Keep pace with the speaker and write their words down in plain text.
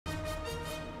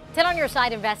10 on Your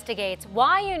Side investigates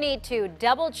why you need to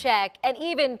double check and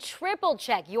even triple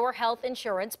check your health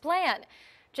insurance plan.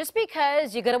 Just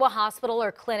because you go to a hospital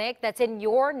or clinic that's in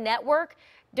your network,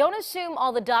 don't assume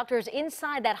all the doctors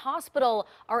inside that hospital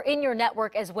are in your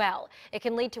network as well. It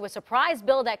can lead to a surprise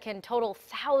bill that can total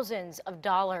thousands of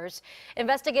dollars.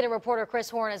 Investigative reporter Chris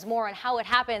Horne has more on how it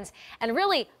happens and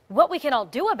really what we can all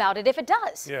do about it if it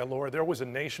does. Yeah, Laura, there was a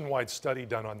nationwide study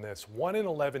done on this. 1 in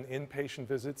 11 inpatient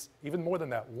visits, even more than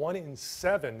that, 1 in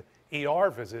 7 ER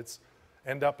visits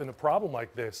end up in a problem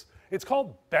like this. It's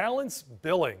called balance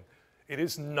billing. It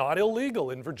is not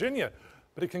illegal in Virginia,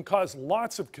 but it can cause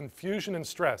lots of confusion and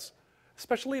stress,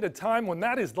 especially at a time when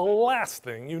that is the last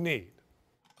thing you need.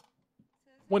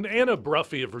 When Anna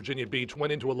Bruffy of Virginia Beach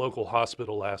went into a local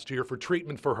hospital last year for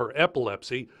treatment for her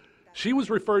epilepsy, she was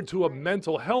referred to a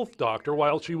mental health doctor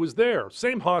while she was there.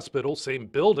 Same hospital, same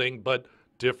building, but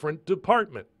different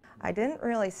department. I didn't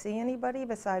really see anybody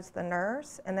besides the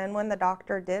nurse, and then when the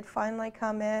doctor did finally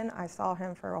come in, I saw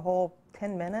him for a whole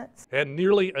 10 minutes. And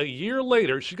nearly a year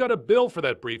later, she got a bill for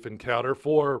that brief encounter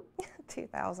for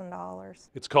 $2,000.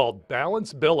 It's called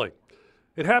balance billing.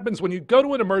 It happens when you go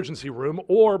to an emergency room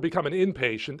or become an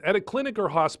inpatient at a clinic or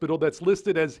hospital that's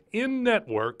listed as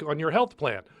in-network on your health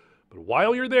plan. But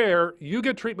while you're there, you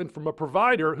get treatment from a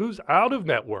provider who's out of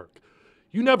network.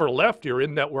 You never left your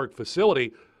in-network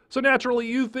facility, so naturally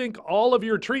you think all of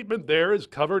your treatment there is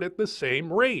covered at the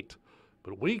same rate.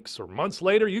 But weeks or months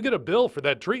later, you get a bill for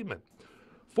that treatment.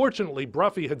 Fortunately,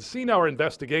 Bruffy had seen our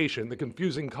investigation, The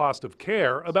Confusing Cost of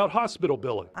Care, about hospital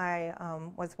billing. I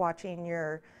was watching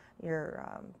your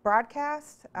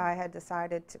broadcast. I had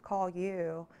decided to call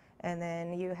you, and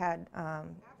then you had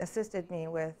assisted me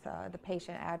with the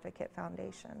Patient Advocate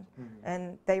Foundation,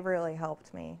 and they really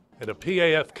helped me. And a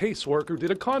PAF caseworker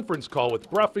did a conference call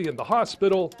with Bruffy and the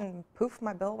hospital. And poof,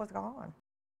 my bill was gone.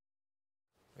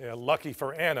 Yeah, lucky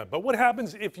for Anna. But what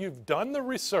happens if you've done the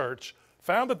research,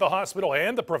 found that the hospital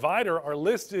and the provider are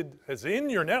listed as in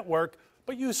your network,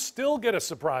 but you still get a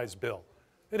surprise bill?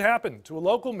 It happened to a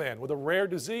local man with a rare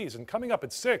disease, and coming up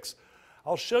at 6,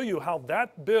 I'll show you how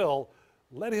that bill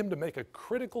led him to make a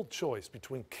critical choice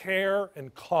between care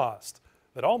and cost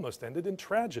that almost ended in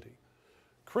tragedy.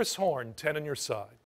 Chris Horne, 10 on Your Side.